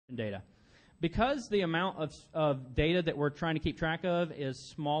data. Because the amount of data that we're trying to keep track of is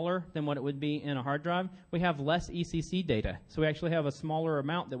smaller than what it would be in a hard drive, we have less ECC data. So we actually have a smaller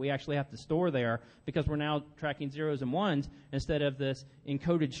amount that we actually have to store there because we're now tracking zeros and ones instead of this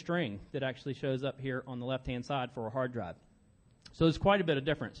encoded string that actually shows up here on the left-hand side for a hard drive. So there's quite a bit of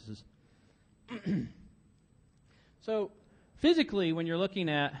differences. So physically, when you're looking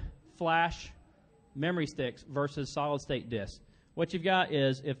at flash memory sticks versus solid-state disks, what you've got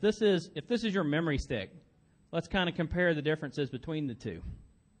is, if this is your memory stick, let's kind of compare the differences between the two.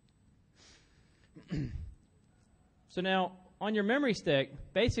 So now, on your memory stick,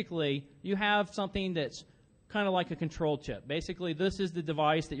 basically, you have something that's kind of like a control chip. Basically, this is the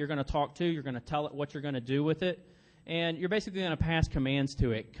device that you're going to talk to. You're going to tell it what you're going to do with it. And you're basically going to pass commands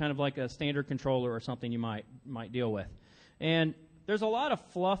to it, kind of like a standard controller or something you might deal with. And there's a lot of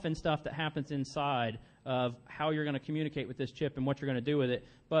fluff and stuff that happens inside of how you're going to communicate with this chip and what you're going to do with it.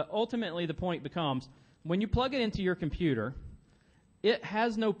 But ultimately, the point becomes, when you plug it into your computer, it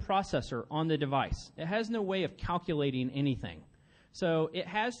has no processor on the device. It has no way of calculating anything. So it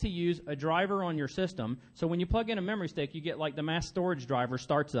has to use a driver on your system. So when you plug in a memory stick, you get like the mass storage driver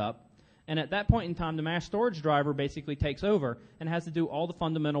starts up. And at that point in time, the mass storage driver basically takes over and has to do all the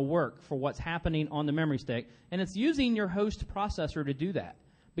fundamental work for what's happening on the memory stick. And it's using your host processor to do that.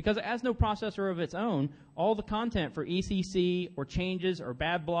 Because it has no processor of its own, all the content for ECC or changes or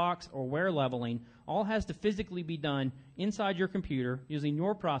bad blocks or wear leveling all has to physically be done inside your computer using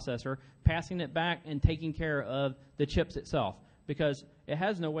your processor, passing it back and taking care of the chips itself. Because it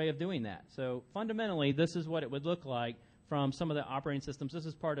has no way of doing that. So fundamentally, this is what it would look like from some of the operating systems. This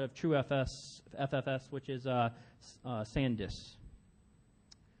is part of TrueFFS, which is SanDisk.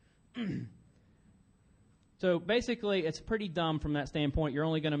 So basically, it's pretty dumb from that standpoint. You're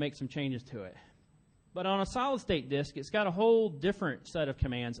only going to make some changes to it. But on a solid-state disk, it's got a whole different set of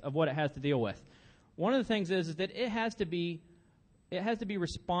commands of what it has to deal with. One of the things is that it has to be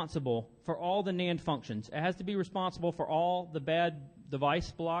responsible for all the NAND functions. It has to be responsible for all the bad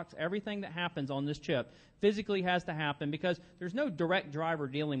device blocks. Everything that happens on this chip physically has to happen because there's no direct driver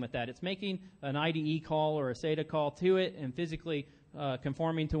dealing with that. It's making an IDE call or a SATA call to it and physically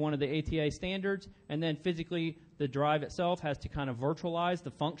conforming to one of the ATA standards, and then physically the drive itself has to kind of virtualize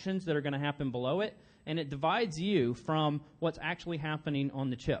the functions that are going to happen below it, and it divides you from what's actually happening on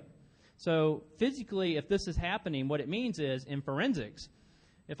the chip. So physically, if this is happening, what it means is, in forensics,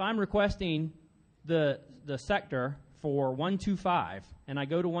 if I'm requesting the sector for 125, and I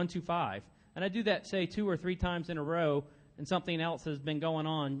go to 125, and I do that, say, 2 or 3 times in a row, and something else has been going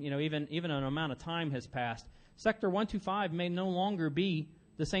on, even an amount of time has passed, Sector 125 may no longer be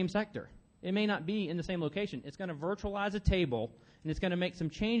the same sector. It may not be in the same location. It's going to virtualize a table, and it's going to make some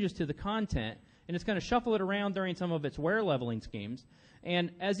changes to the content, and it's going to shuffle it around during some of its wear leveling schemes.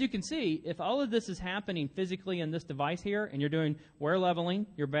 And as you can see, if all of this is happening physically in this device here, and you're doing wear leveling,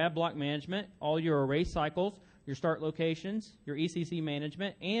 your bad block management, all your erase cycles, your start locations, your ECC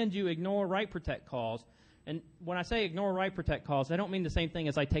management, and you ignore write protect calls. And when I say ignore write protect calls, I don't mean the same thing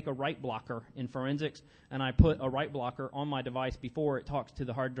as I take a write blocker in forensics and I put a write blocker on my device before it talks to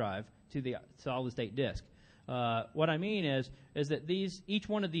the hard drive, to the solid-state disk. What I mean is that each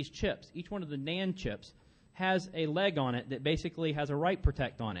one of these chips, each one of the NAND chips, has a leg on it that basically has a write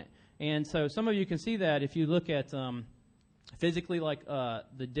protect on it. And so some of you can see that if you look at physically like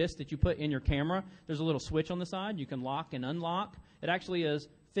the disk that you put in your camera, there's a little switch on the side. You can lock and unlock. It actually is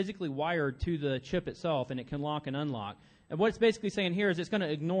physically wired to the chip itself, and it can lock and unlock. And what it's basically saying here is it's going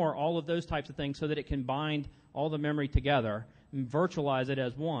to ignore all of those types of things so that it can bind all the memory together and virtualize it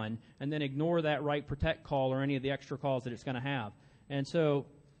as one, and then ignore that write protect call or any of the extra calls that it's going to have. And so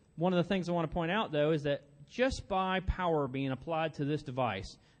one of the things I want to point out, though, is that just by power being applied to this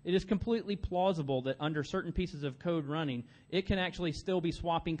device, it is completely plausible that under certain pieces of code running, it can actually still be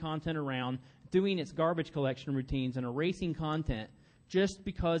swapping content around, doing its garbage collection routines, and erasing content just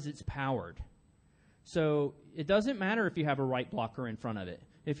because it's powered. So it doesn't matter if you have a write blocker in front of it.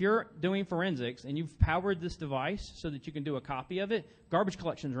 If you're doing forensics and you've powered this device so that you can do a copy of it, garbage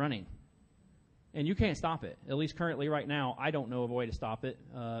collection's running. And you can't stop it. At least currently right now, I don't know of a way to stop it.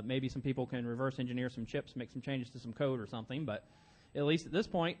 Maybe some people can reverse engineer some chips, make some changes to some code or something, but at least at this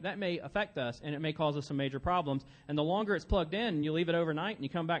point, that may affect us, and it may cause us some major problems. And the longer it's plugged in, and you leave it overnight, and you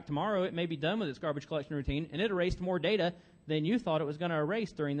come back tomorrow, it may be done with its garbage collection routine, and it erased more data than you thought it was going to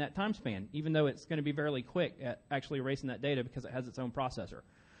erase during that time span, even though it's going to be fairly quick at actually erasing that data because it has its own processor.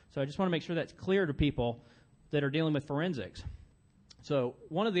 So I just want to make sure that's clear to people that are dealing with forensics. So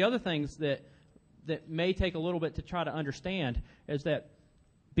one of the other things that may take a little bit to try to understand is that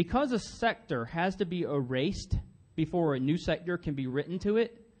because a sector has to be erased before a new sector can be written to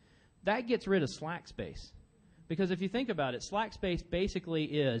it, that gets rid of slack space. Because if you think about it, slack space basically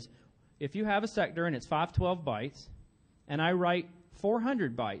is, if you have a sector and it's 512 bytes, and I write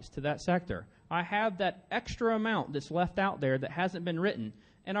 400 bytes to that sector, I have that extra amount that's left out there that hasn't been written.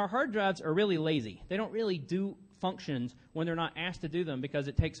 And our hard drives are really lazy. They don't really do functions when they're not asked to do them because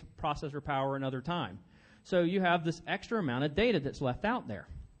it takes processor power and other time. So you have this extra amount of data that's left out there.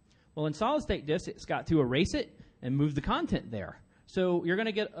 Well, in solid-state disk, it's got to erase it and move the content there. So you're going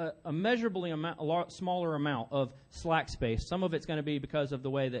to get a measurably a lot smaller amount of slack space. Some of it's going to be because of the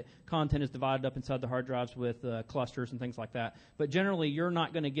way that content is divided up inside the hard drives with clusters and things like that. But generally, you're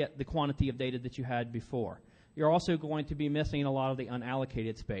not going to get the quantity of data that you had before. You're also going to be missing a lot of the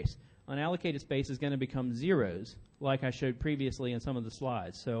unallocated space. Unallocated space is going to become zeros, like I showed previously in some of the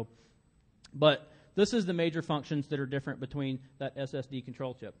slides. But this is the major functions that are different between that SSD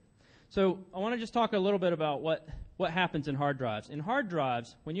control chip. So I want to just talk a little bit about what happens in hard drives. In hard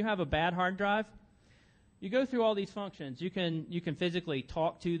drives, when you have a bad hard drive, you go through all these functions. You can physically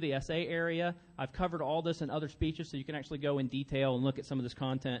talk to the SA area. I've covered all this in other speeches, so you can actually go in detail and look at some of this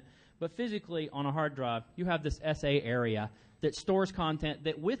content. But physically, on a hard drive, you have this SA area that stores content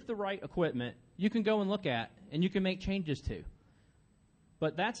that, with the right equipment, you can go and look at and you can make changes to.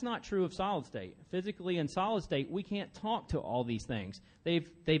 But that's not true of solid state. Physically, in solid state, we can't talk to all these things.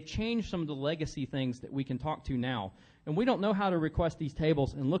 They've changed some of the legacy things that we can talk to now. And we don't know how to request these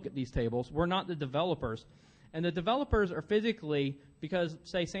tables and look at these tables. We're not the developers. And the developers are physically, because,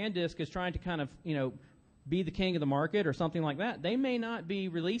 say, SanDisk is trying to kind of, be the king of the market or something like that, they may not be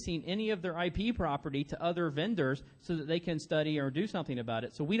releasing any of their IP property to other vendors so that they can study or do something about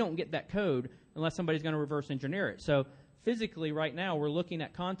it. So we don't get that code unless somebody's going to reverse engineer it. So physically, right now, we're looking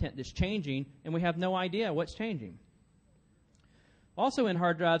at content that's changing, and we have no idea what's changing. Also in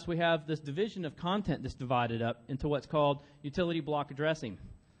hard drives, we have this division of content that's divided up into what's called utility block addressing.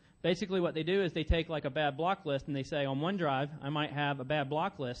 Basically, what they do is they take like a bad block list, and they say, on one drive, I might have a bad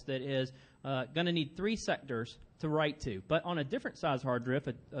block list that is going to need 3 sectors to write to. But on a different size hard drive,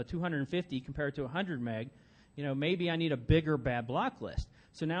 a 250 compared to 100 meg, maybe I need a bigger bad block list.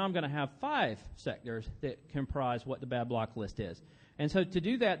 So now I'm going to have 5 sectors that comprise what the bad block list is. And so to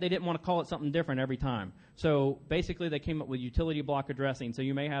do that, they didn't want to call it something different every time. So basically, they came up with utility block addressing. So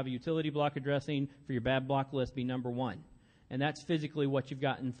you may have a utility block addressing for your bad block list be number 1. And that's physically what you've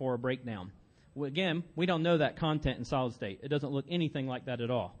gotten for a breakdown. Well, again, we don't know that content in solid state. It doesn't look anything like that at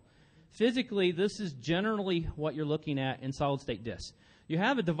all. Physically, this is generally what you're looking at in solid state disks. You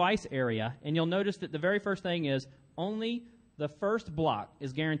have a device area, and you'll notice that the very first thing is only the first block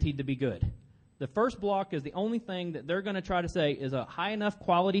is guaranteed to be good. The first block is the only thing that they're going to try to say is a high enough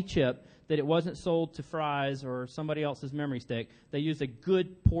quality chip that it wasn't sold to Fry's or somebody else's memory stick. They used a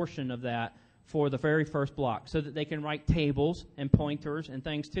good portion of that for the very first block so that they can write tables and pointers and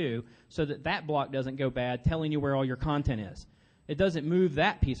things too, so that that block doesn't go bad, telling you where all your content is. It doesn't move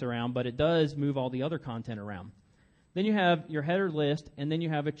that piece around, but it does move all the other content around. Then you have your header list, and then you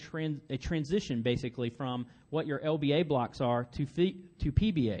have a transition basically from what your LBA blocks are to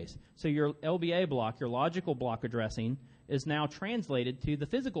PBAs. So your LBA block, your logical block addressing, is now translated to the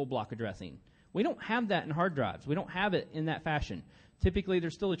physical block addressing. We don't have that in hard drives. We don't have it in that fashion. Typically,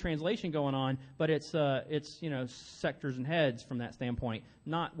 there's still a translation going on, but it's sectors and heads from that standpoint,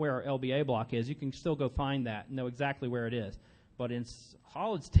 not where our LBA block is. You can still go find that and know exactly where it is. But in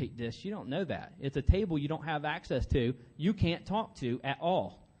solid state disk, you don't know that. It's a table you don't have access to. You can't talk to at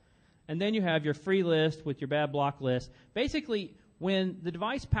all. And then you have your free list with your bad block list. Basically, when the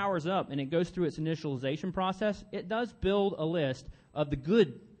device powers up and it goes through its initialization process, it does build a list of the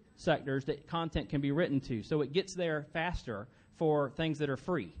good sectors that content can be written to. So it gets there faster for things that are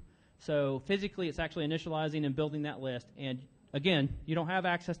free. So physically, it's actually initializing and building that list. And again, you don't have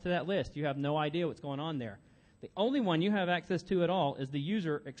access to that list. You have no idea what's going on there. The only one you have access to at all is the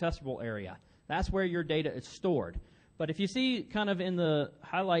user accessible area. That's where your data is stored. But if you see kind of in the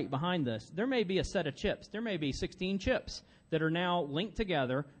highlight behind this, there may be a set of chips. There may be 16 chips that are now linked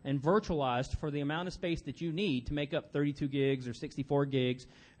together and virtualized for the amount of space that you need to make up 32 gigs or 64 gigs.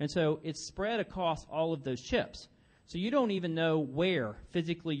 And so it's spread across all of those chips. So you don't even know where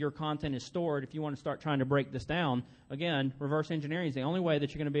physically your content is stored if you want to start trying to break this down. Again, reverse engineering is the only way that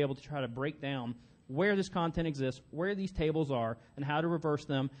you're going to be able to try to break down where this content exists, where these tables are, and how to reverse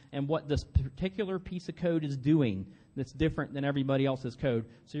them, and what this particular piece of code is doing that's different than everybody else's code.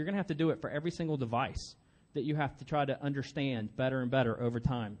 So you're going to have to do it for every single device that you have to try to understand better and better over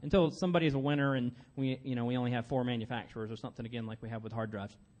time until somebody's a winner and we only have 4 manufacturers or something, again, like we have with hard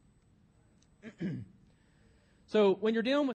drives. So when you're dealing with